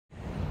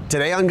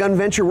Today on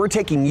GunVenture, we're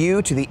taking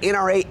you to the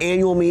NRA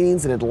annual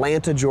meetings in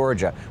Atlanta,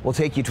 Georgia. We'll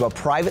take you to a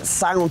private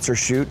silencer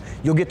shoot.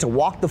 You'll get to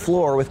walk the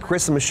floor with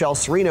Chris and Michelle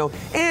Serino,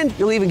 and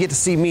you'll even get to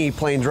see me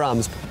playing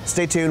drums.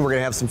 Stay tuned, we're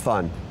gonna have some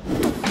fun.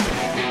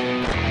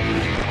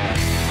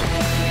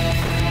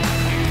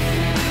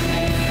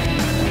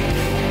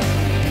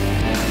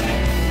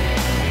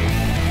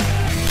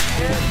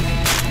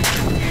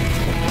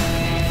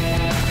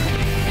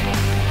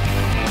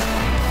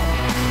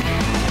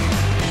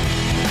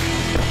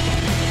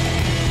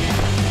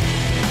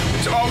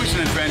 Always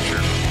an adventure.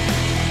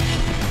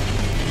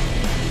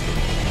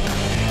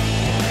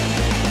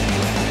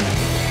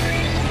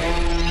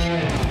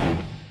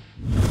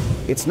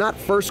 It's not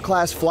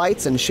first-class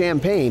flights and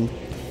champagne.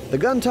 The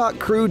Gun Talk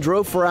crew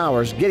drove for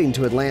hours getting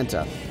to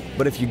Atlanta.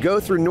 But if you go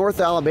through North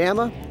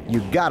Alabama,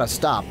 you gotta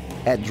stop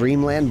at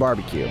Dreamland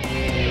Barbecue.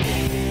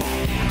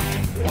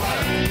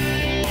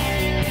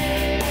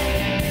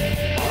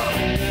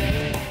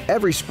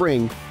 Every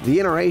spring, the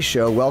NRA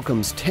Show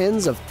welcomes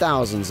tens of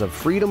thousands of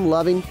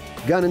freedom-loving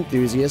gun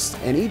enthusiasts,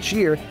 and each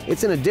year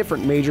it's in a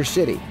different major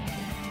city.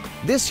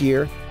 This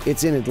year,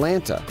 it's in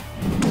Atlanta.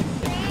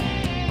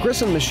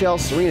 Chris and Michelle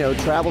Serino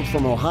traveled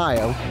from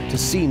Ohio to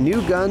see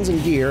new guns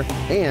and gear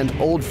and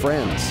old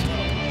friends.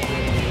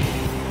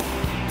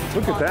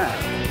 Look at that.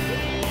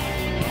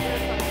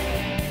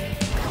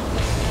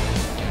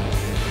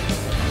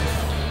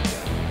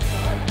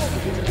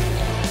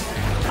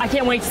 I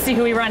can't wait to see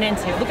who we run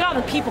into. Look at all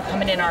the people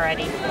coming in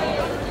already.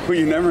 Well,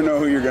 you never know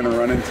who you're going to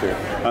run into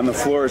on the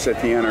floors at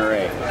the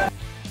NRA.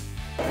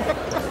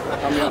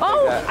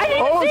 Oh, I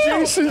didn't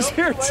see you. Jason's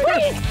here too.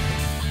 Wait.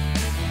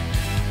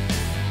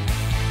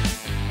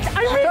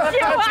 I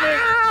missed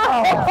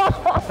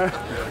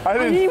you. I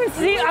didn't even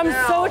see you. I'm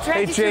so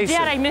attracted to your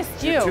dad. I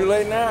missed you. Too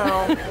late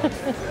now.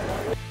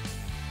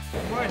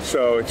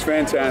 So it's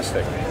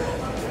fantastic.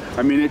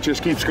 I mean, it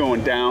just keeps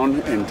going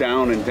down and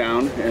down and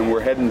down, and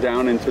we're heading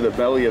down into the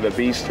belly of the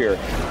beast here.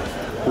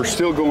 We're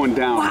still going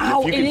down.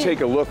 Wow, if you can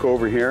take a look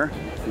over here,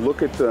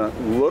 look at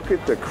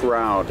the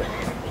crowd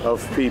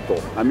of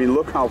people. I mean,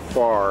 look how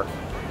far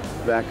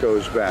that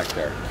goes back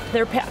there.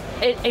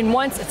 And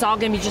once it's all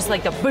gonna be just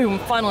like the boom,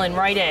 funneling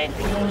right in.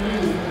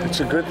 It's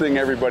a good thing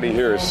everybody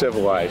here is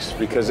civilized,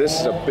 because this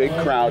is a big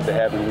crowd to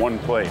have in one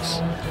place.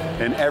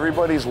 And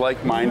everybody's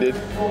like-minded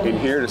in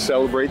here to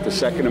celebrate the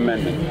Second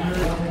Amendment.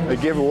 They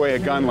give away a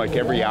gun like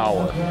every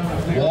hour.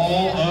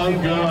 Wall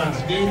of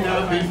guns. Need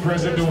not be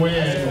present to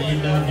win.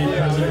 Need not be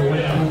present to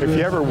win. If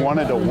you ever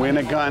wanted to win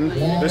a gun,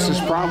 this is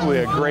probably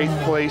a great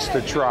place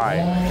to try.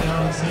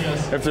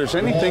 If there's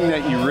anything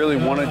that you really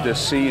wanted to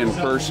see in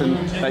person,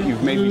 that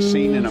you've maybe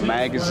seen in a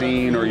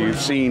magazine or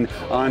you've seen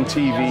on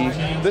TV,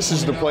 this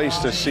is the place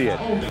to see it.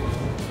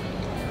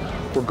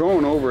 We're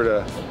going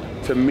over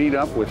to meet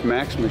up with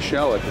Max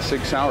Michel at the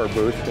Sig Sauer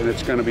booth, and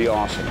it's going to be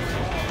awesome.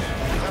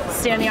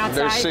 Standing outside.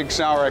 There's Sig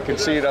Sauer, I can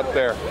see it up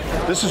there.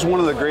 This is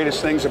one of the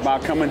greatest things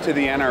about coming to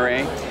the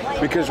NRA,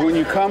 because when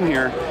you come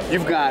here,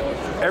 you've got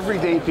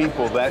everyday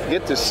people that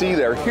get to see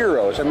their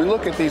heroes. I mean,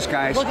 look at these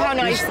guys. Look how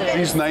nice it is.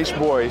 These nice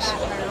boys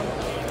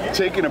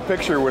taking a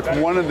picture with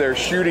one of their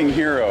shooting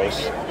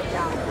heroes,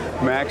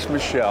 Max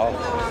Michel.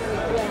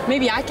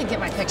 Maybe I could get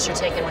my picture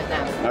taken with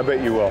them. I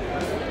bet you will.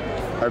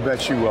 I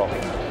bet you will.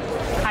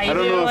 How you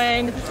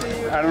doing?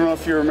 I don't know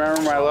if you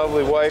remember my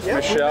lovely wife,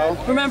 Michelle.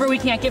 Remember, we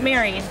can't get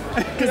married,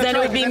 because then it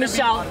would be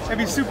Michelle. It'd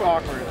be super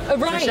awkward.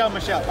 Right.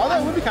 Michelle. Although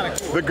it would be kind of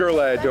cool. The girl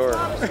I adore.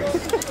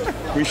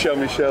 Michelle,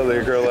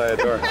 the girl I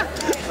adore.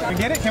 We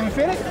get it? Can we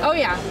fit it? Oh,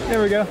 yeah.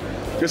 There we go.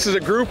 This is a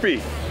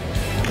groupie.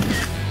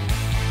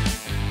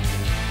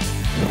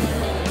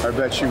 I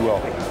bet you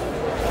will.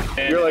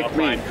 You're like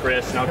me.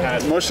 Chris, no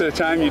kind of... Most of the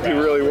time you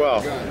do really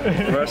well.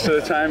 The rest of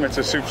the time it's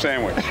a soup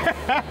sandwich.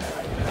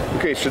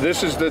 Okay, so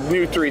this is the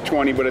new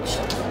 320, but it's...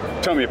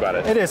 Tell me about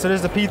it. It is. So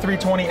this is the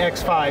P320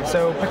 X5.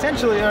 So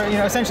potentially,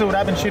 essentially what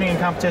I've been shooting in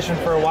competition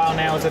for a while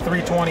now is a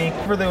 320.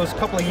 For those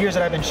couple of years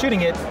that I've been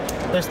shooting it,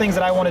 there's things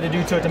that I wanted to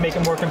do to it to make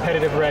it more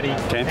competitive ready.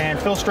 Okay. And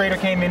Phil Strader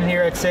came in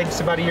here at SIG's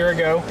about a year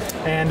ago,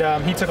 and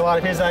he took a lot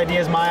of his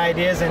ideas, my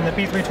ideas, and the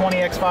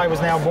P320 X5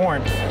 was now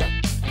born.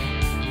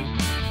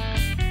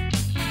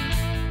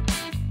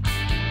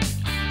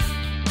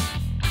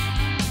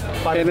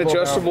 And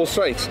adjustable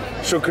sights.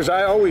 So, because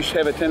I always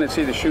have a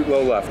tendency to shoot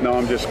low left. No,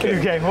 I'm just kidding.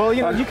 Okay, well,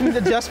 you know, you can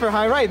adjust for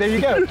high right. There you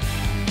go.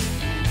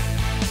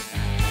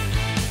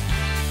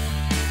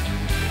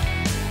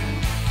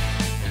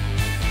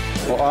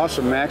 Well,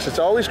 awesome, Max. It's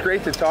always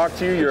great to talk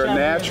to you. You're a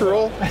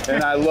natural,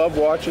 and I love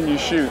watching you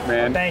shoot,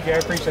 man. Thank you. I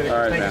appreciate it. All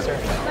right, Thank man.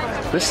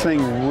 you, sir. This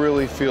thing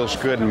really feels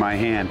good in my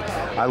hand.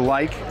 I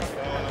like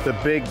the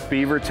big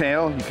beaver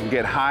tail. You can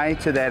get high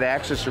to that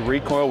axis of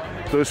recoil.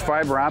 Those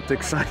fiber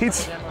optic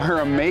sights are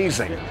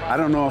amazing. I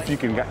don't know if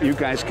you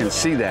guys can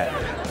see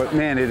that, but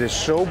man, it is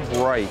so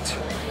bright.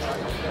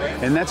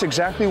 And that's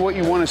exactly what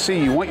you want to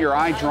see. You want your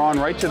eye drawn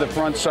right to the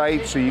front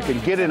sight so you can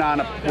get it on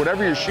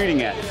whatever you're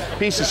shooting at.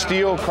 Piece of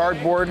steel,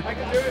 cardboard,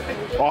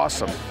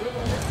 awesome.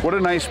 What a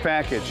nice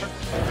package.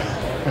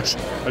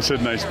 I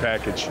said nice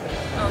package.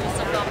 Oh, you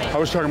still filming? I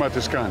was talking about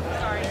this gun.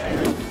 Sorry.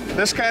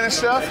 This kind of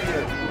stuff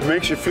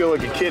makes you feel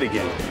like a kid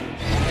again.